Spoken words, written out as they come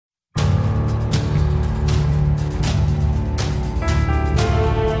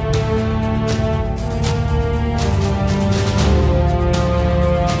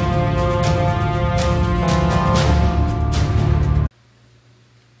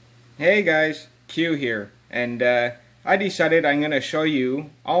Hey guys, Q here, and I decided I'm going to show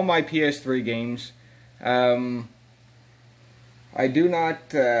you all my PS3 games. I do not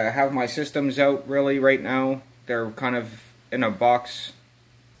have my systems out really right now. They're kind of in a box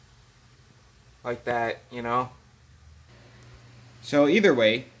like that, you know. So either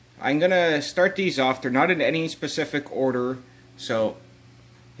way, I'm going to start these off. They're not in any specific order, so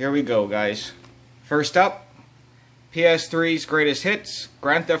here we go, guys. First up, PS3's greatest hits,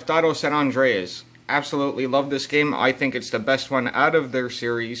 Grand Theft Auto San Andreas. Absolutely love this game. I think it's the best one out of their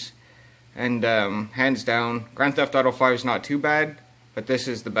series. And hands down, Grand Theft Auto 5 is not too bad, but this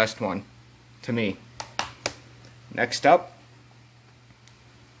is the best one, to me. Next up,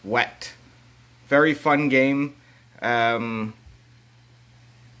 Wet. Very fun game. I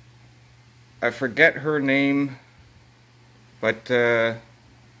forget her name, but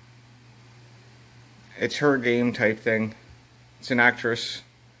it's her game type thing. It's an actress.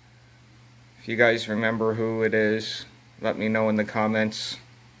 If you guys remember who it is, let me know in the comments.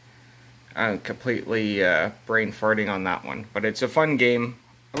 I'm completely brain farting on that one. But it's a fun game.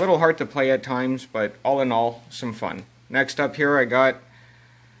 A little hard to play at times, but all in all, some fun. Next up here I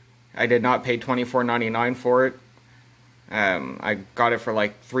did not pay $24.99 for it. I got it for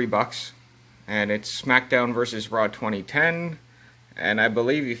like $3. And it's SmackDown vs. Raw 2010. And I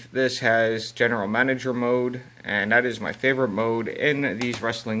believe this has General Manager mode, and that is my favorite mode in these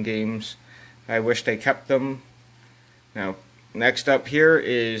wrestling games. I wish they kept them. Now, next up here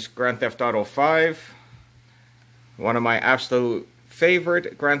is Grand Theft Auto 5. One of my absolute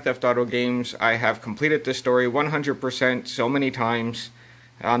favorite Grand Theft Auto games. I have completed this story 100% so many times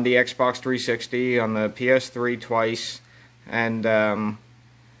on the Xbox 360, on the PS3 twice. And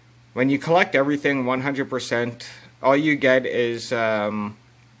when you collect everything 100%, all you get is like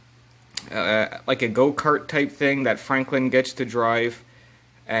a go-kart type thing that Franklin gets to drive,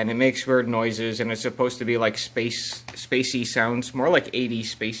 and it makes weird noises, and it's supposed to be like spacey sounds, more like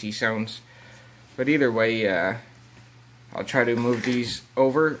 80s spacey sounds. But either way, I'll try to move these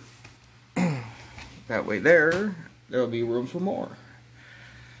over. That way there'll be room for more.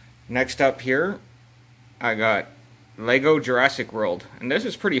 Next up here, I got Lego Jurassic World, and this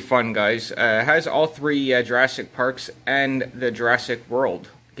is pretty fun, guys. It has all three Jurassic Parks and the Jurassic World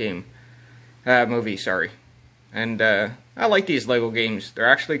movie, sorry. And I like these Lego games. They're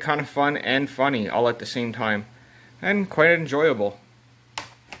actually kind of fun and funny all at the same time, and quite enjoyable.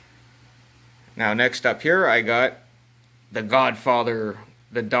 Now next up here I got The Godfather,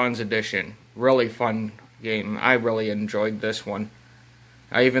 the Don's Edition. Really fun game. I really enjoyed this one.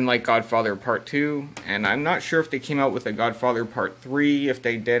 I even like Godfather Part 2, and I'm not sure if they came out with a Godfather Part 3. If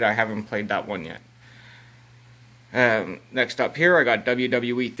they did, I haven't played that one yet. Next up here, I got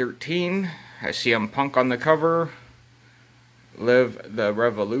WWE 13. I see CM Punk on the cover. Live the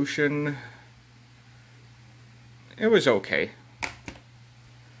Revolution. It was okay.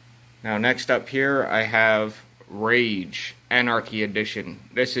 Now next up here, I have Rage Anarchy Edition.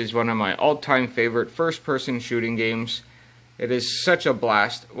 This is one of my all-time favorite first-person shooting games. It is such a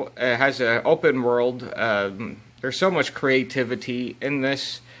blast. It has an open world. There's so much creativity in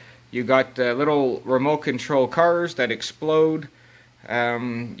this. You got little remote control cars that explode.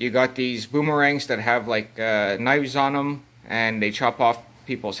 You got these boomerangs that have like knives on them, and they chop off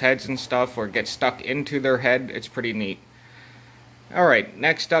people's heads and stuff, or get stuck into their head. It's pretty neat. Alright,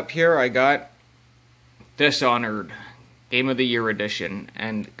 next up here I got Dishonored Game of the Year Edition.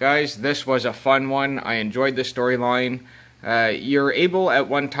 And guys, this was a fun one. I enjoyed the storyline. You're able at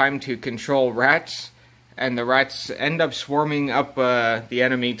one time to control rats, and the rats end up swarming up the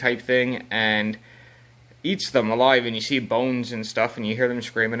enemy type thing and eats them alive, and you see bones and stuff and you hear them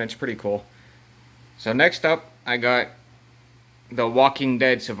screaming. It's pretty cool. So next up I got The Walking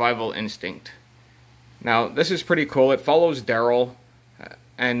Dead Survival Instinct. Now this is pretty cool. It follows Daryl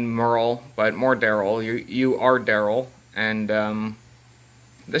and Merle, but more Daryl. You are Daryl, and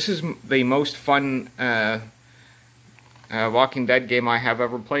this is the most fun Walking Dead game I have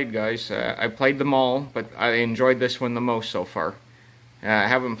ever played, guys. I played them all, but I enjoyed this one the most so far. I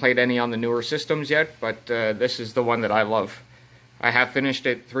haven't played any on the newer systems yet, but this is the one that I love. I have finished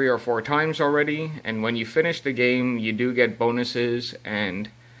it 3 or 4 times already, and when you finish the game, you do get bonuses, and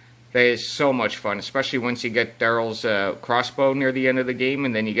that is so much fun, especially once you get Daryl's crossbow near the end of the game,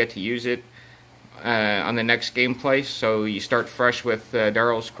 and then you get to use it on the next gameplay, so you start fresh with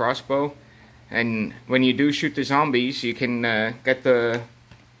Daryl's crossbow. And when you do shoot the zombies, you can get the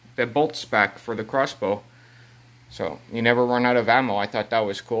bolts back for the crossbow. So you never run out of ammo. I thought that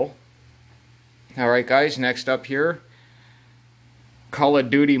was cool. Alright guys, next up here, Call of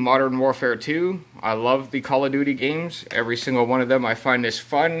Duty Modern Warfare 2. I love the Call of Duty games. Every single one of them I find is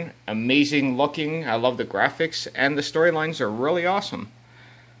fun, amazing looking. I love the graphics, and the storylines are really awesome.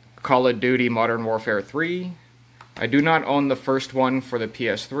 Call of Duty Modern Warfare 3. I do not own the first one for the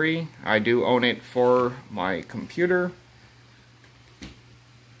PS3. I do own it for my computer.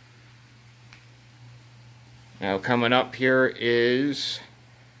 Now coming up here is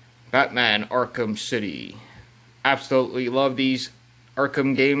Batman Arkham City. Absolutely love these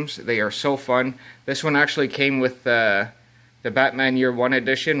Arkham games. They are so fun. This one actually came with the Batman Year 1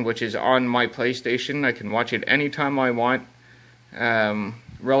 edition, which is on my PlayStation. I can watch it anytime I want.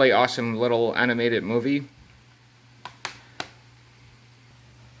 Really awesome little animated movie.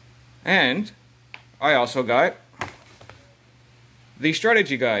 And I also got the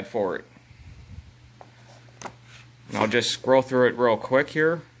strategy guide for it. And I'll just scroll through it real quick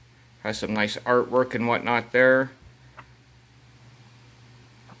here. Has some nice artwork and whatnot there.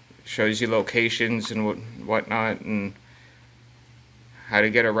 Shows you locations and whatnot and how to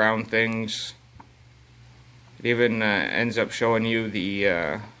get around things. It even ends up showing you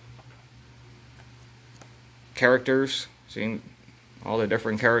the characters, seeing all the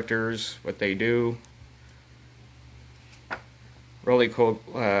different characters, what they do. Really cool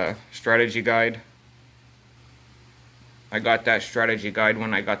strategy guide. I got that strategy guide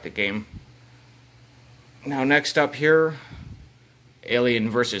when I got the game. Now next up here, Alien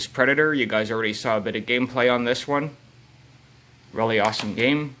vs. Predator. You guys already saw a bit of gameplay on this one. Really awesome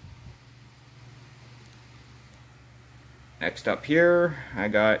game. Next up here, I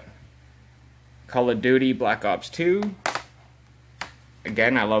got Call of Duty Black Ops 2.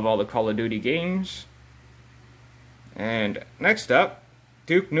 Again, I love all the Call of Duty games. And next up,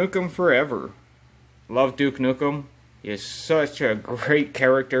 Duke Nukem Forever. Love Duke Nukem. He is such a great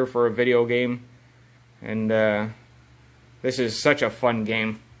character for a video game. And this is such a fun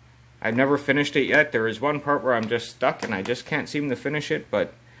game. I've never finished it yet. There is one part where I'm just stuck and I just can't seem to finish it,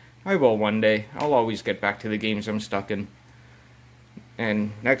 but I will one day. I'll always get back to the games I'm stuck in.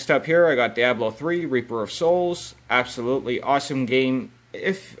 And next up here, I got Diablo 3, Reaper of Souls. Absolutely awesome game.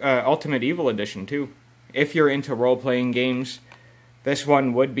 Ultimate Evil Edition too. If you're into role-playing games, this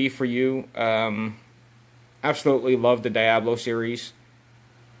one would be for you. Absolutely love the Diablo series.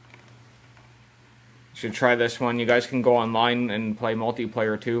 Should try this one. You guys can go online and play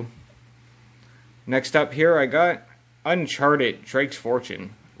multiplayer too. Next up here, I got Uncharted Drake's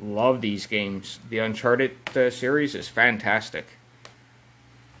Fortune. Love these games. The Uncharted series is fantastic.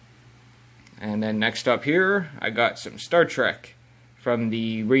 And then next up here, I got some Star Trek from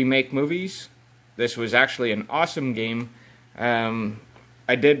the remake movies. This was actually an awesome game.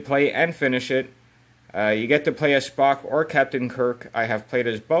 I did play and finish it. You get to play as Spock or Captain Kirk. I have played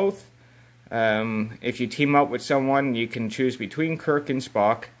as both. If you team up with someone, you can choose between Kirk and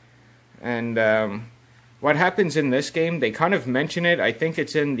Spock. And what happens in this game, they kind of mention it. I think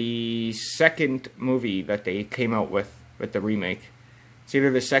it's in the second movie that they came out with the remake. It's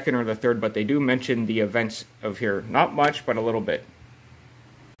either the second or the third, but they do mention the events of here. Not much, but a little bit.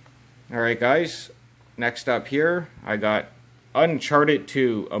 Alright guys, next up here, I got Uncharted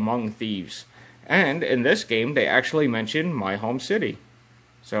 2 Among Thieves. And in this game, they actually mention my home city.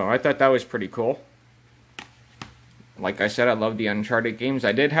 So I thought that was pretty cool. Like I said, I love the Uncharted games.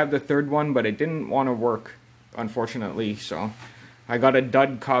 I did have the third one, but it didn't want to work, unfortunately. So I got a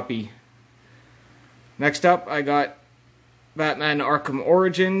dud copy. Next up, I got Batman Arkham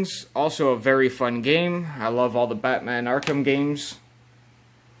Origins. Also a very fun game. I love all the Batman Arkham games.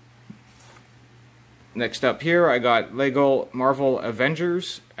 Next up here, I got Lego Marvel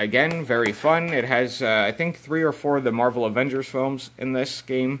Avengers. Again, very fun. It has, I think, 3 or 4 of the Marvel Avengers films in this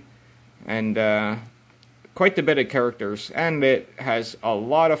game. And quite a bit of characters. And it has a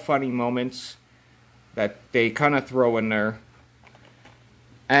lot of funny moments that they kind of throw in there.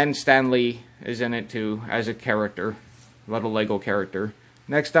 And Stan Lee is in it too, as a character. Little Lego character.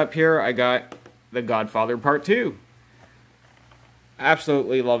 Next up here, I got The Godfather Part 2.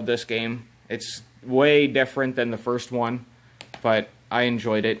 Absolutely love this game. It's way different than the first one, but I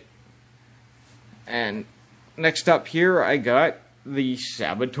enjoyed it. And next up here, I got The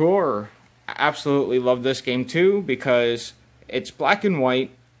Saboteur. I absolutely love this game too, because it's black and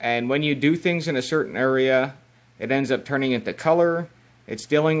white, and when you do things in a certain area, it ends up turning into color. It's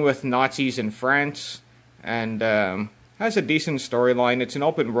dealing with Nazis in France, and has a decent storyline. It's an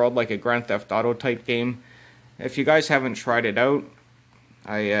open world, like a Grand Theft Auto type game. If you guys haven't tried it out,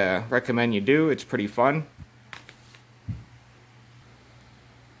 I recommend you do. It's pretty fun.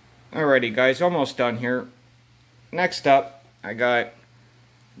 Alrighty guys, almost done here. Next up, I got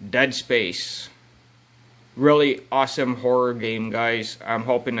Dead Space. Really awesome horror game, guys. I'm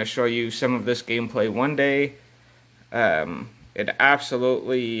hoping to show you some of this gameplay one day. It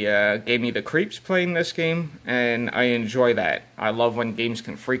absolutely gave me the creeps playing this game, and I enjoy that. I love when games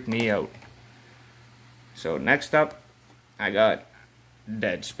can freak me out. So next up, I got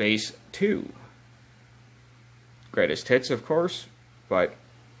Dead Space 2. Greatest hits, of course, but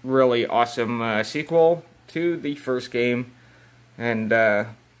really awesome sequel to the first game. And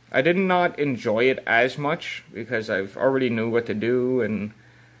I did not enjoy it as much because I've already knew what to do,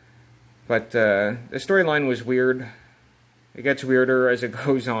 but the storyline was weird. It gets weirder as it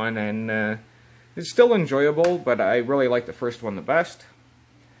goes on, and it's still enjoyable, but I really like the first one the best.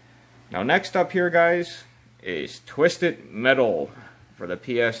 Now next up here, guys, is Twisted Metal for the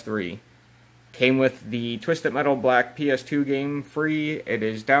PS3. Came with the Twisted Metal Black PS2 game free. It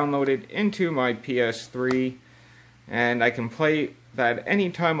is downloaded into my PS3, and I can play that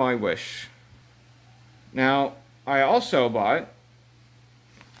anytime I wish. Now, I also bought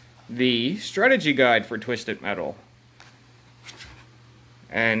the strategy guide for Twisted Metal.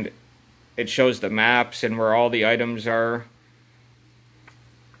 And it shows the maps and where all the items are.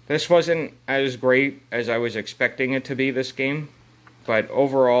 This wasn't as great as I was expecting it to be, this game. But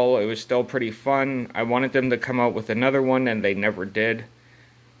overall, it was still pretty fun. I wanted them to come out with another one, and they never did.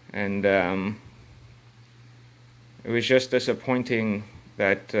 And it was just disappointing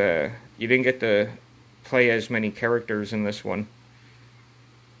that you didn't get to play as many characters in this one.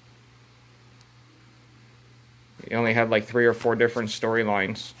 You only had like 3 or 4 different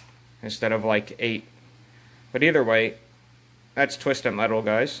storylines instead of like 8. But either way, that's Twisted Metal,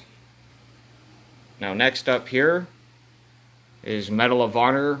 guys. Now next up here is Medal of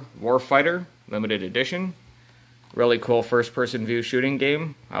Honor Warfighter Limited Edition. Really cool first-person view shooting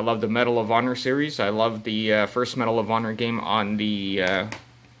game. I love the Medal of Honor series. I love the first Medal of Honor game on the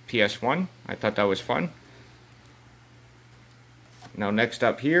PS1. I thought that was fun. Now next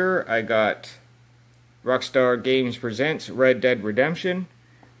up here, I got Rockstar Games Presents Red Dead Redemption.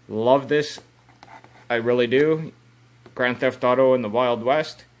 Love this. I really do. Grand Theft Auto in the Wild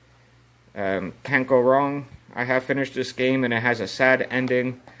West. Can't go wrong. I have finished this game, and it has a sad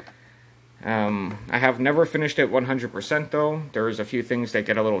ending. I have never finished it 100% though. There's a few things that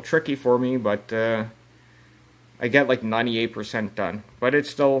get a little tricky for me, but I get like 98% done. But it's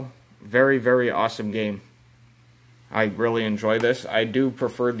still very, very awesome game. I really enjoy this. I do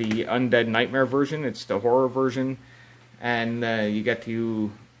prefer the Undead Nightmare version. It's the horror version, and you get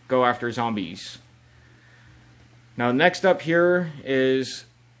to go after zombies. Now next up here is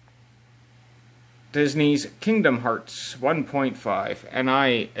Disney's Kingdom Hearts 1.5, and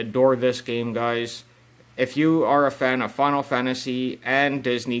I adore this game, guys. If you are a fan of Final Fantasy and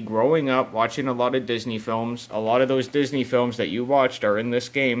Disney, growing up watching a lot of Disney films, a lot of those Disney films that you watched are in this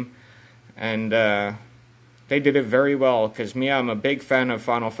game, and they did it very well, because I'm a big fan of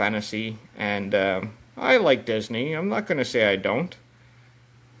Final Fantasy, and I like Disney. I'm not going to say I don't.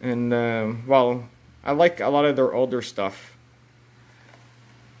 And, well, I like a lot of their older stuff.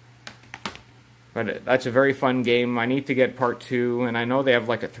 But that's a very fun game. I need to get part 2, and I know they have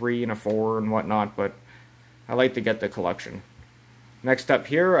like a 3 and a 4 and whatnot, but I like to get the collection. Next up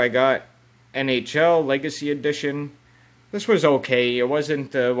here, I got NHL Legacy Edition. This was okay. It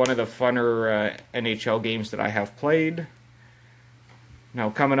wasn't one of the funner NHL games that I have played. Now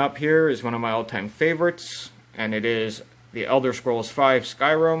coming up here is one of my all-time favorites, and it is The Elder Scrolls V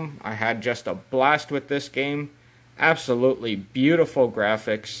Skyrim. I had just a blast with this game. Absolutely beautiful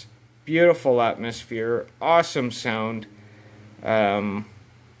graphics, beautiful atmosphere, awesome sound. I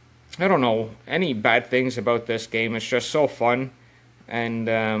don't know any bad things about this game. It's just so fun,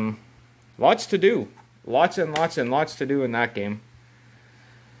 and lots to do. Lots and lots and lots to do in that game.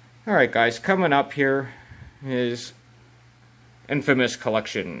 Alright guys, coming up here is Infamous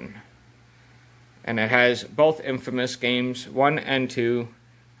Collection. And it has both Infamous games, 1 and 2.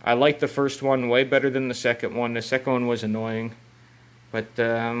 I like the first one way better than the second one. The second one was annoying. But,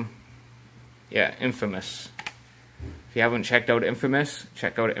 yeah, Infamous. If you haven't checked out Infamous,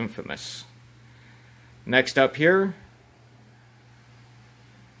 check out Infamous. Next up here,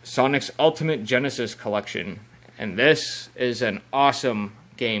 Sonic's Ultimate Genesis Collection. And this is an awesome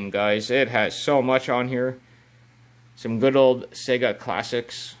game, guys. It has so much on here. Some good old Sega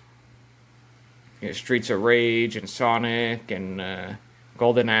classics. You know, Streets of Rage and Sonic and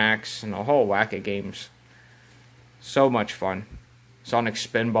Golden Axe and a whole whack of games. So much fun. Sonic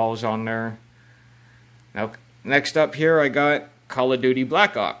Spinball's on there. Now, next up here I got Call of Duty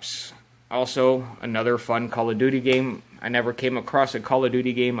Black Ops. Also, another fun Call of Duty game. I never came across a Call of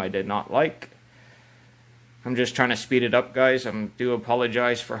Duty game I did not like. I'm just trying to speed it up, guys. I do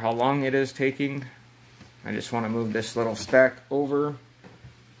apologize for how long it is taking. I just want to move this little stack over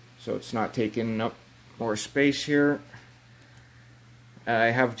so it's not taking up more space here. I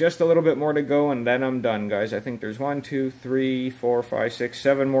have just a little bit more to go and then I'm done, guys. I think there's 1, 2, 3, 4, 5, 6,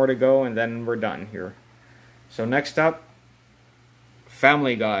 7 more to go and then we're done here. So next up,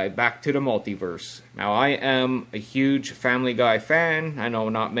 Family Guy, Back to the Multiverse. Now I am a huge Family Guy fan. I know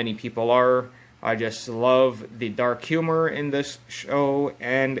not many people are. I just love the dark humor in this show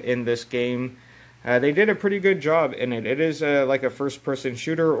and in this game. They did a pretty good job in it. It is like a first-person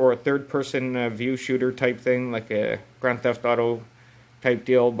shooter or a third-person view shooter type thing, like a Grand Theft Auto type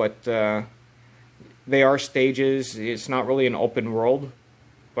deal, but they are stages. It's not really an open world,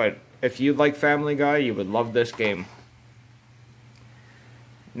 but if you like Family Guy, you would love this game.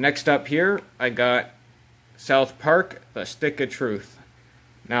 Next up here, I got South Park, The Stick of Truth.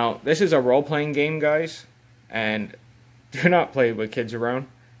 Now, this is a role-playing game, guys, and do not play it with kids around.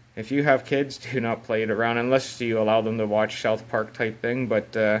 If you have kids, do not play it around unless you allow them to watch South Park type thing.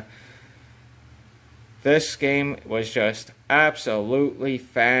 But this game was just absolutely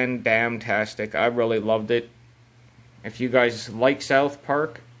fan-damn-tastic. I really loved it. If you guys like South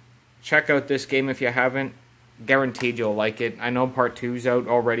Park, check out this game if you haven't. Guaranteed you'll like it. I know part 2's out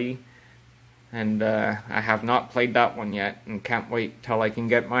already. And I have not played that one yet. And can't wait till I can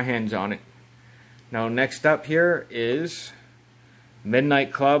get my hands on it. Now next up here is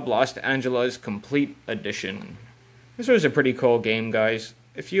Midnight Club Los Angeles Complete Edition. This was a pretty cool game, guys.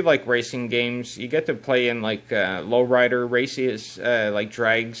 If you like racing games, you get to play in like lowrider races, like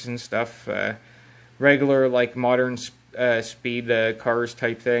drags and stuff, regular like modern speed cars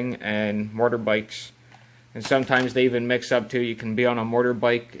type thing, and motorbikes. And sometimes they even mix up too. You can be on a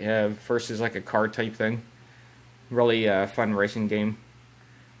motorbike versus like a car type thing. Really fun racing game.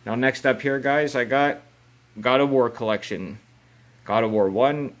 Now next up here, guys, I got God of War Collection. God of War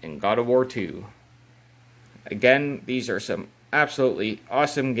 1 and God of War 2. Again, these are some absolutely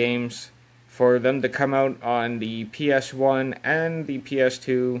awesome games. For them to come out on the PS1 and the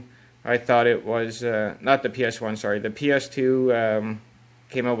PS2, I thought it was, not the PS1, sorry, the PS2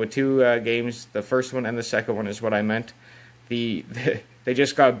 came out with 2 games. The first one and the second one is what I meant. They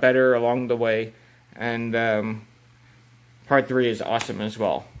just got better along the way, and part 3 is awesome as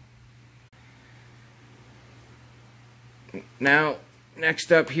well. Now,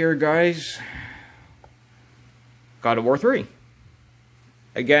 next up here, guys, God of War 3.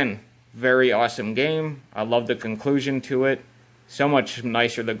 Again, very awesome game. I love the conclusion to it. So much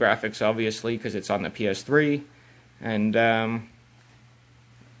nicer the graphics, obviously, because it's on the PS3. And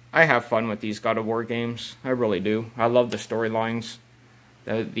I have fun with these God of War games. I really do. I love the storylines.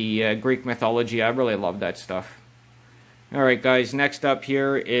 The Greek mythology, I really love that stuff. Alright guys, next up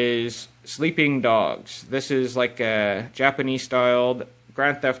here is Sleeping Dogs. This is like a Japanese-styled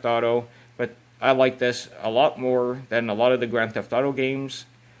Grand Theft Auto, but I like this a lot more than a lot of the Grand Theft Auto games.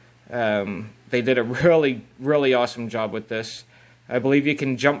 They did a really, really awesome job with this. I believe you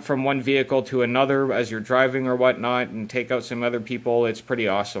can jump from one vehicle to another as you're driving or whatnot and take out some other people. It's pretty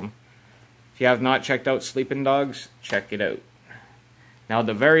awesome. If you have not checked out Sleeping Dogs, check it out. Now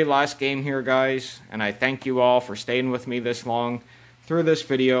the very last game here, guys, and I thank you all for staying with me this long through this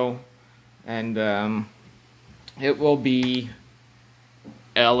video, and it will be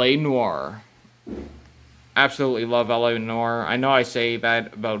L.A. Noire. Absolutely love L.A. Noire. I know I say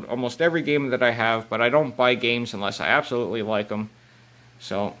that about almost every game that I have, but I don't buy games unless I absolutely like them.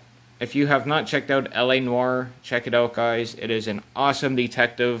 So, if you have not checked out L.A. Noire, check it out, guys. It is an awesome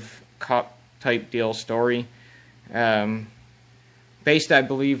detective cop type deal story. Based, I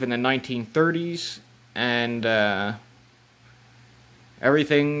believe, in the 1930s, and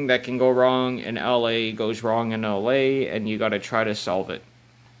everything that can go wrong in LA goes wrong in LA, and you gotta try to solve it.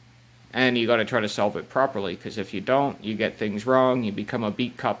 And you gotta try to solve it properly, because if you don't, you get things wrong, you become a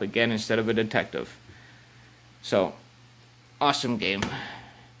beat cop again instead of a detective. So, awesome game.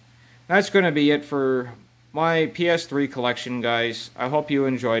 That's gonna be it for my PS3 collection, guys. I hope you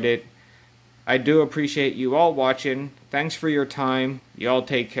enjoyed it. I do appreciate you all watching. Thanks for your time. You all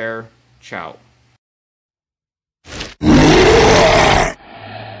take care. Ciao.